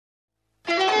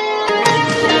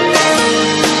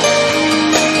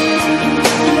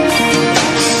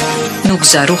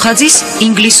ნუგზარ რუხაძის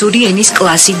ინგლისური ენის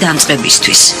კლასი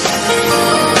დამწყებისთვის.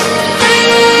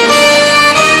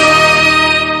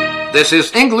 This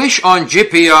is English on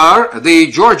GPR,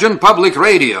 the Georgian Public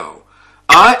Radio.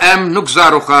 I am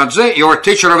Nugzar Rukhadze, your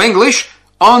teacher of English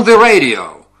on the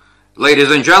radio. Ladies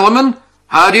and gentlemen,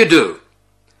 how do you do?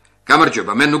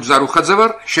 გამარჯობა, მე ნუგზარ რუხაძე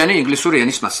ვარ, შენი ინგლისური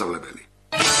ენის მასწავლებელი.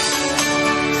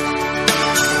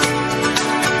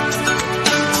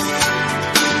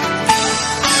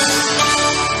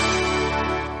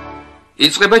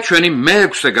 იწყება ჩვენი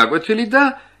მე-6 გაკვეთილი და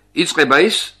იწყება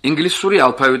ის ინგლისური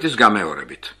ალფავიტის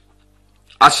გამეორებით.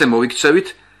 ასე მოვიქცევით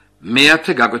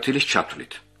მე-10 გაკვეთილის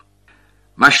ჩათვლით.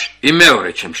 მას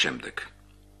იმეორე ჩემ შემდეგ.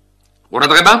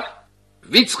 ყურადღება,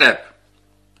 ვიწყებ.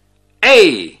 A,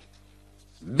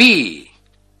 B,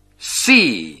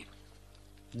 C,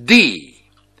 D,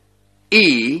 E,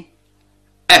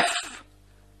 F,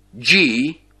 G,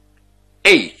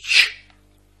 H,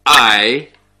 I,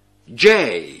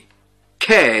 J,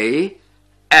 K,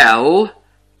 L,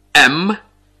 M,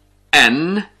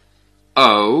 N,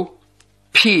 O,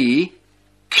 P,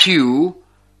 Q,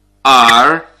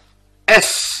 R,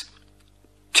 S,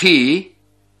 T,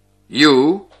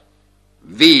 U,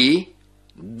 V,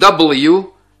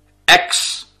 W,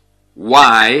 X,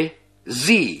 Y, Z.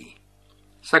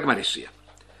 საკმარისია.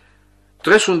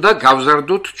 დღეს უნდა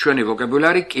გავზარდოთ ჩვენი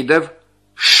ვოკაბულარი კიდევ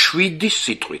 7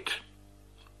 სიტყვით.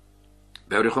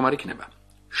 ბევრი ხომ არ იქნება?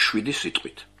 7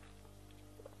 სიტყვით.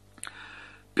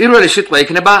 პირველი სიტყვა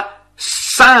იქნება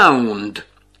sound.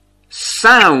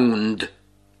 Sound.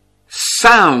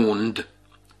 Sound.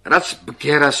 რაც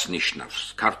ბგერას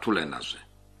ნიშნავს ქართულ ენაზე.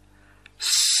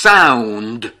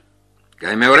 Sound.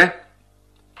 გაიმეორე?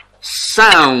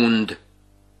 Sound.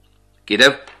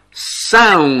 კიდევ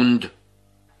sound.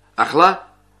 ახლა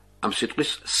ამ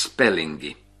სიტყვის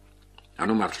სპელინგი.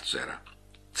 ანუ მართლწერა.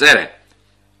 წერე.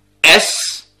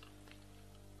 S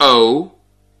O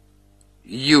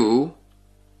U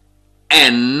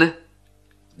N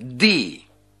D.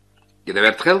 კიდევ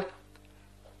ერთხელ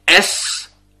S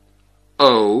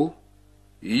O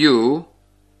U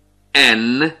N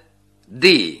D.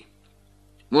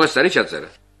 მოასწარი ჩაწერა.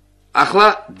 ახლა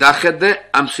დახედე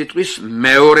ამ სიტყვის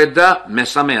მეორე და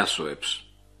მესამე ასოებს.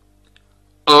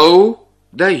 O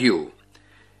და U.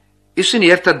 ისინი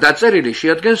ერთად დაწერილი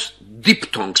შეადგენს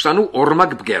დიფთონგს, ანუ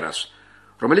ორმაგ ბგერას,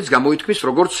 რომელიც გამოითქმის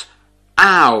როგორც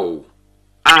ow.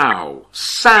 Ow.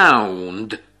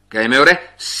 Sound. გაიმეორე?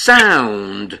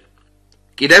 Sound.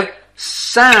 კიდევ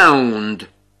sound.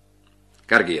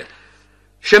 კარგია.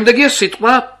 შემდეგია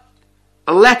სიტყვა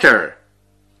letter.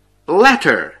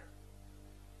 Letter.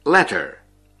 Letter.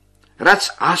 რაც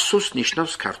ასოს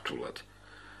ნიშნავს ქართულად.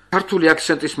 ქართული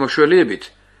აქცენტის მოშველიებით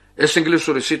ეს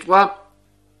ინგლისური სიტყვა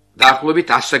დაახლოებით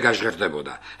ასე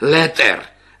გაჟღერდებოდა. Letter.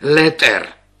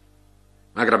 Letter.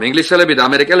 მაგრამ ინგლისელები და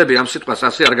ამერიკელები ამ სიტყვას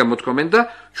ასე არ გამოთქვამენ და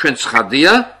ჩვენ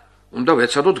ცხადია, უნდა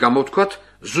ვეცადოთ გამოთქვათ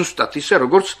ზუსტად ისე,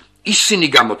 როგორც ისინი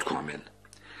გამოთქვამენ.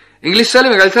 ინგლისელი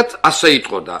მაგალითად ასე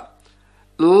იტყოდა.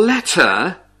 Letter,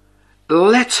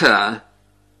 letter,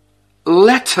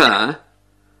 letter.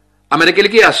 ამერიკელი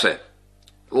კი ასე.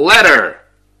 Letter,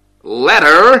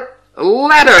 letter,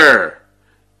 letter.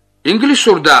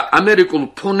 ინგლისურ და ამერიკულ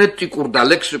ფონეტიკურ და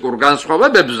ლექსიკურ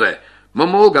განსხვავებებზე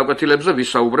მომავალ გაკვეთილებზე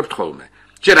ვისაუბრებთ ხოლმე.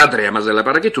 ჯერ ადრე ამაზე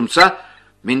ლაპარაკი, თუმცა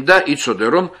მინდა იცოდე,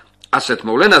 რომ ასეთ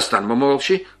მოვლენასთან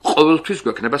მომავალში ყოველთვის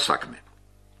გვექნება საქმე.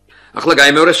 ახლა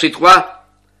გაიმეორე სიტყვა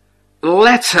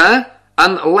letter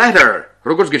and letter,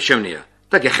 როგორც გირჩევნია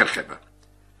და გეხერხება.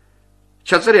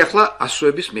 ჩაწერე ახლა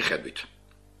ასოების მიხედვით.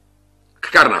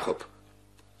 გკარნახობ.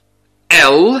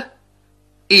 L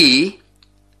E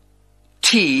T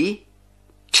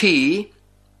T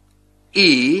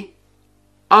E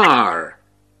R.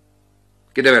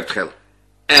 კიდევ ერთხელ.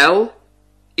 L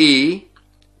E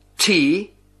T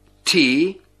T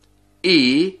E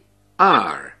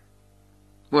R.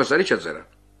 მოასწარი ჩაწერა.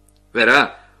 ვერა,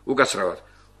 უკაცრავად.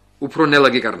 უფრო ნელა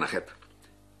გიკარნახებ.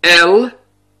 L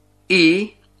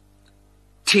E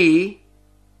T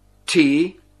T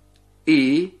E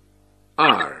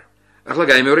R. ახლა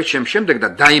გაიმეორე ჩემ შემდეგ და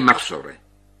დაიმახსოვრე.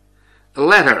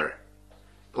 Letter.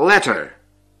 Letter.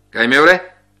 გაიმეორე?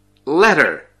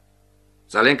 Letter.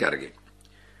 ძალიან კარგი.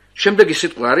 შემდეგი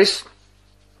სიტყვა არის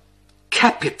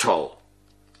capital.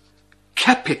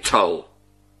 Capital.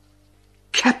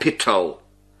 Capital.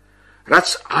 რაც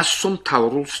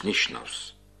ასომთავრულს ნიშნავს.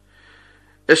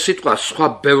 ეს სიტყვა სხვა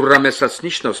ბევრ რამესაც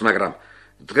ნიშნავს, მაგრამ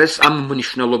დღეს ამ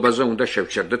მნიშვნელობაზე უნდა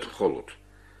შევჩერდეთ მხოლოდ.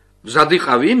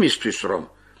 მზადიყავი იმისთვის, რომ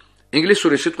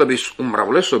ინგლისური სიტყვების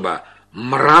უმრავლესობა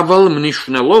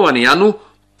მრავალმნიშვნელოვანი, ანუ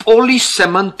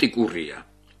პოლისემანტიკურია.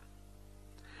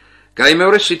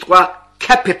 გაიმეორე სიტყვა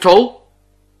capital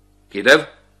კიდევ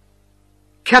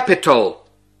capital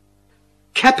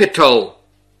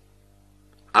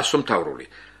ასომთავრული.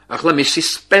 ახლა მისი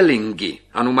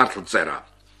სპელინგი, ანუ მართლ წერა.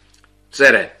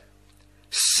 წერე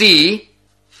C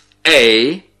A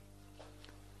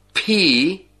P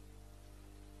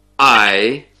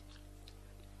I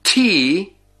T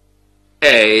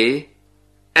A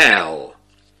L.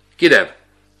 კიდევ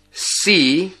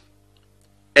C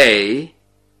A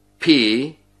P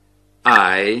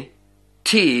I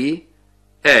T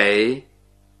A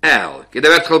L.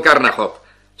 კიდევ ერთხელ კარნახობ.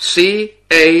 C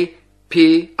A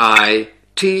P I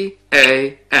T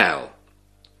A L.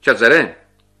 ჩაწერე?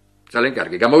 ძალიან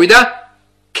კარგი. გამოვიდა?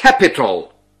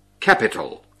 Capital.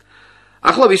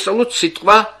 ახლა ვისწავლოთ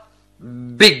სიტყვა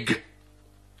big.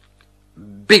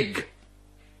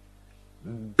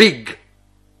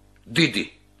 დიდი.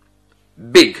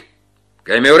 Big.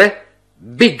 გაიმეორე?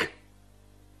 Big.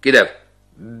 კიდევ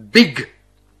big.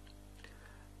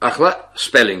 ახლა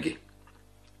სპელინგი.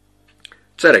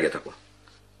 წერეგეთ ახლა.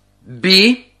 B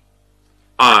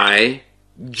I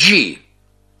G.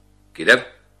 კიდევ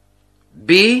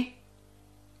B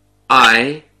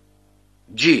I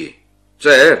G.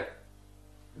 წერ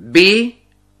B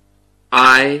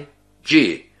I G.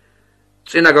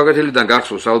 წინა გაკვეთილიდან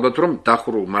გახსოვს ალბათ რომ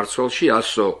დახურულ მარცვალში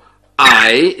ასო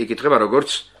I იკითხება როგორც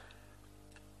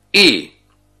E.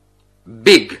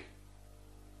 Big.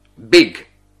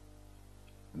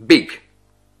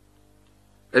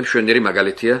 ემშვენიერი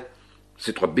მაგალითია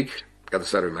სიტყვა big,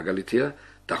 გადასარევი მაგალითია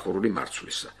დახურული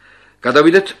მარცვლისა.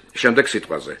 გადავიდეთ შემდეგ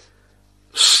სიტყვაზე.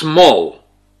 Small.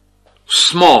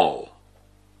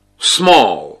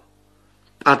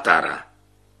 პატარა.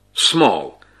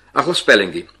 Small. ახლა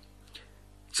სპელინგი.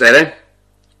 წერე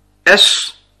S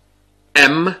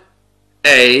M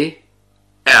A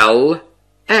L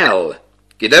L.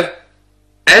 კიდევ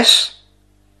S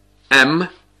M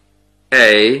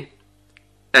A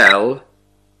L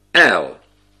L.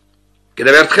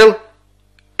 კიდევ ერთხელ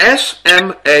S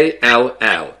M A L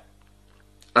L.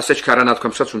 ასე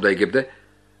ჩქარანათქვამსაც უნდა იგებდე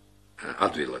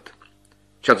ადვილად.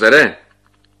 ჩაწერე?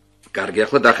 კარგი,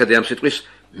 ახლა დახედე ამ სიტყვის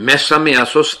მესამე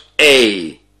ასოს A.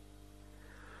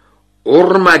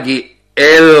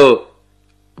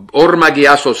 ორმაგი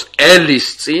ასოს L-ის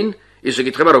წინ ის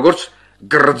იკითხება როგორც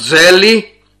გრძელი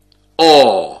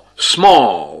O.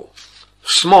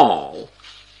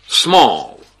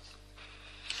 Small.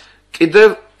 კიდევ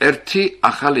ერთი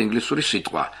ახალი ინგლისური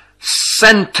სიტყვა.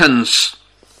 Sentence.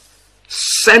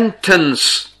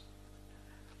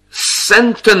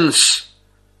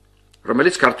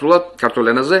 რომელიც ქართულ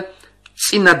ენაზე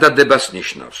წინადადებას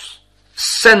ნიშნავს.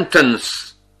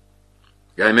 Sentence.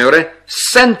 გაიმეორე?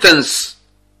 Sentence.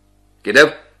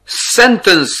 კიდევ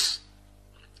sentence.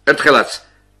 ერთხელაც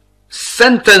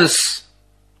sentence.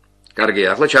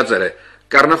 კარგია, ახლა ჩაწერე.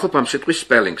 კარნახობ ამ სიტყვის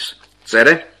spellings.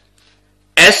 წერე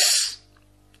S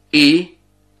E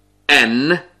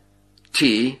N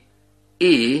T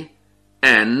E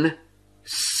N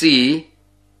C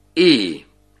E.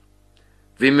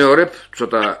 ვიმეორებ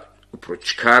ცოტა უფრო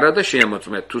ჩქარა და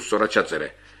შეამოწმე თუ სწორად ჩაწერე.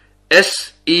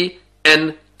 S E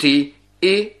N T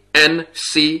E N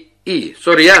C E.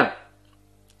 სწორია?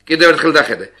 კიდევ ერთხელ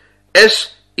დახედე. S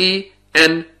E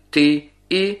N T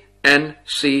E N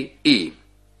C E.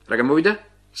 რა გამოვიდა?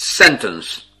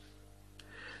 Sentence.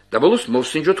 და ბოლოს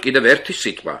მოვსინჯოთ კიდევ ერთი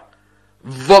სიტყვა.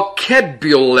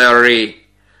 Vocabulary.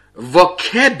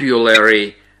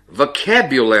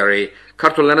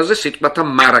 ქართულ ენაზე სიტყვათა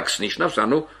მარაგს ნიშნავს,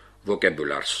 ანუ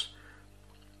vocabulars.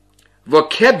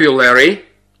 Vocabulary.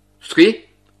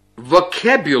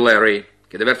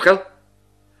 კიდევ ერთხელ.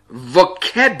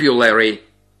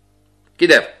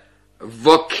 კიდევ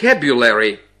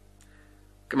vocabulary.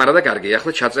 კამარა და კარგი,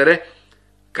 ახლა ჩაწერე.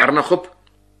 კარნახობ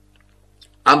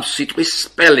ამ სიტყვის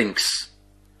spellings.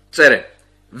 წერე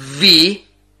V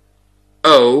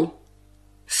O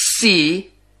C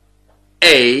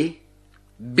A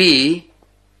B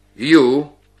U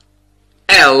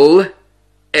L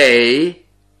A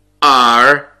R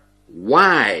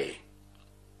Y.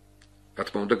 რა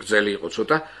თქმა უნდა გრძელი იყო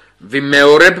ცოტა.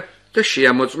 ვიმეორებ და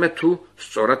შეამოწმე თუ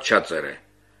სწორად ჩაწერე.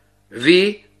 V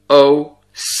O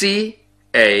C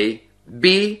A B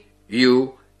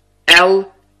U L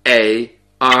A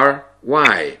R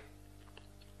Y.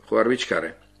 ხო არ ვიჩქარე?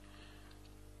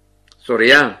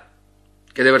 სწორია?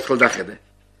 კიდევ ერთხელ დახედე.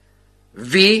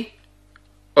 V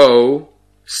O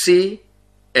C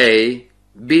A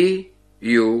B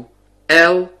U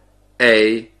L A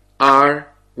R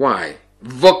Y.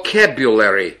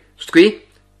 Vocabulary. Თქვი?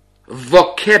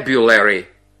 Vocabulary.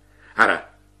 არა.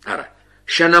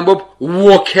 შენ ამბობ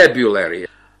vocabulary.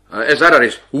 ეს არ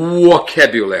არის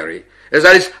vocabulary. ეს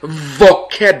არის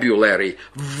vocabulary.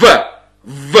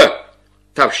 V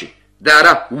თავში და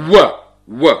არა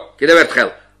w კიდევ ერთხელ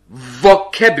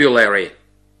vocabulary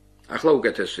ახლა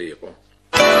უკეთესი იყო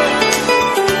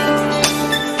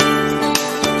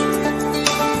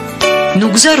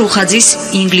ნუგზარ რუხაძის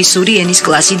ინგლისური ენის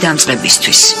კლასი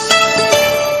დამწყებისთვის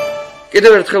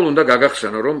კიდევ ერთხელ უნდა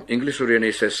გაგახსენო რომ ინგლისური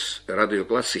ენის ეს რადიო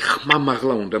კლასი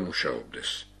ხმამაღლა უნდა მუშაობდეს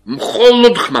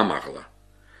მხოლოდ ხმამაღლა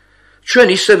ჩვენ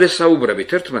ისევე საუბრებით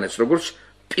ერთმანეთს როგორც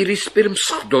პირისპირ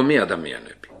მსხდომი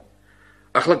ადამიანები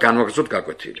ახლა განვაგრძოთ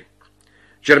გაკვეთილი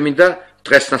ჯერ მინდა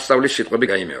დღესნასწავლის სიტყვები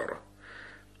გაიმეორო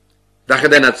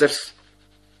დახედე ნაწერს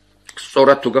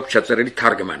სწორად თუ გაქვს ჩაწერილი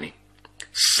თარგმანი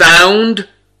sound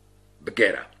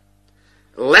ბგერა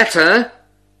letter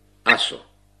ასო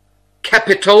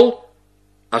capital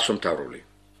ასომთავრული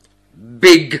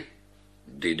big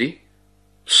დიდი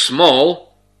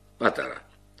small პატარა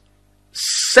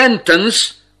sentence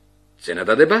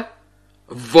ზენადადება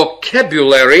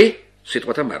vocabulary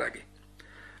სიტყვათა მარაგი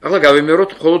ახლა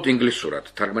გავიმეოროთ მხოლოდ ინგლისურად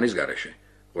თარგმანის გარეშე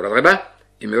ყურადღება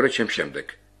იმეორეთ ჩემს შემდეგ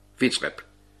ვიწყებ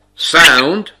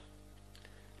sound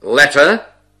letter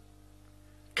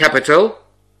capital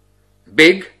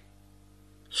big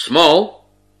small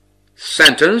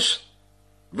sentence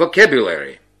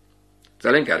vocabulary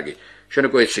ძალიან კარგი შენ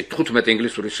უკვე იცი 15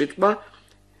 ინგლისური სიტყვა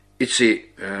იცი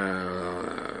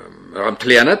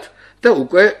მთლიანად და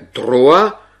უკვე დროა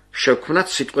შევქმნათ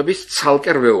სიტყვების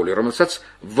ცალკე რვეული რომელსაც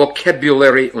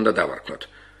vocabulary უნდა დავარქვათ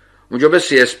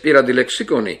უმჯობესია ეს პირადი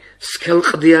ლექსიკონი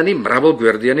სქელყდიანი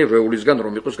მრავალგვერდიანი რვეულისგან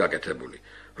რომ იყოს გაკეთებული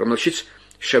რომელშიც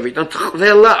შევიტანთ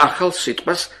ყველა ახალ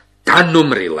სიტყვას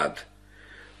დანომრილად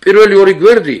პირველი ორი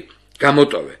გვერდი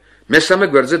გამოტოვე მესამე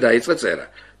გვერდზე დაიწყე წერა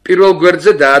პირველ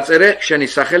გვერდზე დააწერე შენი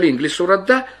სახელი ინგლისურად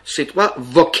და სიტყვა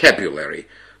vocabulary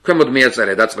ქვემოთ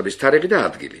მიაწერე დაწყების თარიღი და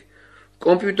ადგილი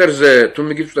კომპიუტერზე თუ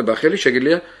მიგიწვდება ხელი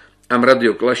შეგიძლია ამ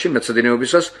რადიო კლასში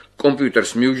მეცადინეობისას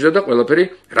კომპიუტერს მიუჯდა და ყველაფერი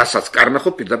რასაც კარნახო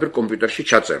პირდაპირ კომპიუტერში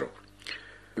ჩაწერო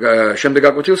შემდეგ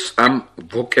გაკვეთილს ამ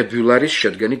vocabulary-ის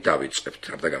შედგენით დავიწყებთ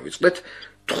არ დაგავიწყდეთ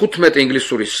 15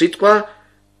 ინგლისური სიტყვა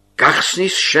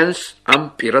გახსნის შენს ამ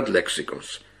პირად ლექსიკონს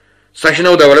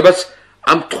საშინაო დავალებაც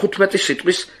ამ 15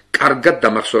 სიტყვის კარგად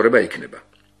დამახსოვრება იქნება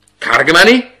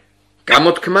თარგმანი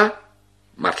გამოთქმა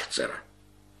მართლწერა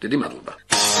დიდი მადლობა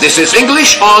This is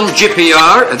English on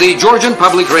GPR, the Georgian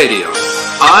Public Radio.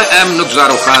 I am Nugzar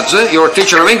Rukhaძე, your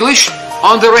teacher of English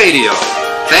on the radio.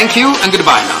 Thank you and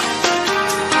goodbye now.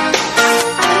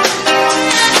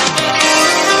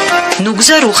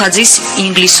 ნუგზარ რუხაძის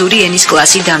ინგლისური ენის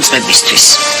კლასი დამწყებისთვის